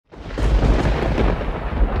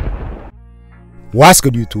What's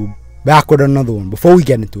good, YouTube? Back with another one. Before we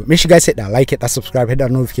get into it, make sure you guys hit that like, hit that subscribe, hit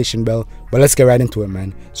that notification bell. But let's get right into it,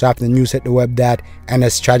 man. So after the news hit the web that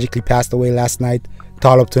NS tragically passed away last night,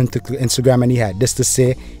 Tallup Twin took to Instagram and he had this to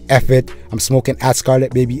say: F it, I'm smoking at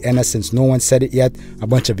Scarlet Baby NS since no one said it yet. A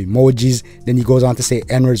bunch of emojis. Then he goes on to say,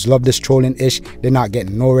 N-words, love this trolling ish. They're not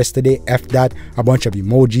getting no rest today. F that. A bunch of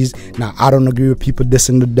emojis. Now, I don't agree with people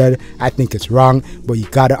dissing the dead. I think it's wrong. But you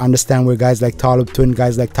gotta understand where guys like Tallup Twin,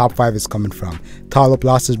 guys like Top 5 is coming from. Tallup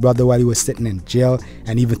lost his brother while he was sitting in jail.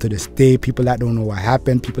 And even to this day, people that don't know what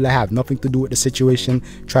happened, people that have nothing to do with the situation,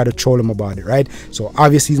 try to troll him about it, right? So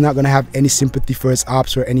obviously he's not gonna have any sympathy for his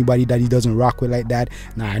ops or anybody that he doesn't rock with like that.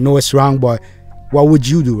 Now, I know it's wrong, but what would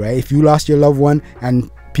you do, right? If you lost your loved one and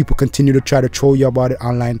people continue to try to troll you about it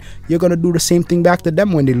online, you're gonna do the same thing back to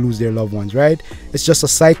them when they lose their loved ones, right? It's just a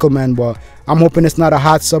cycle, man. But I'm hoping it's not a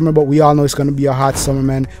hot summer, but we all know it's gonna be a hot summer,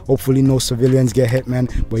 man. Hopefully no civilians get hit, man.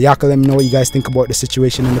 But y'all can let me know what you guys think about the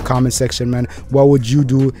situation in the comment section, man. What would you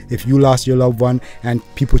do if you lost your loved one and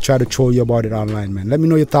people try to troll you about it online, man? Let me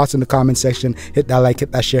know your thoughts in the comment section. Hit that like,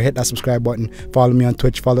 hit that share, hit that subscribe button. Follow me on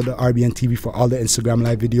Twitch, follow the RBN TV for all the Instagram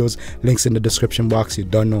live videos. Links in the description box. You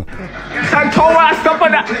don't know.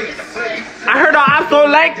 I heard I also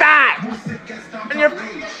like that. And you're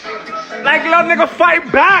like, little nigga,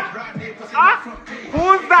 fight back. Huh?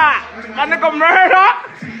 Who's that? My nigga murder?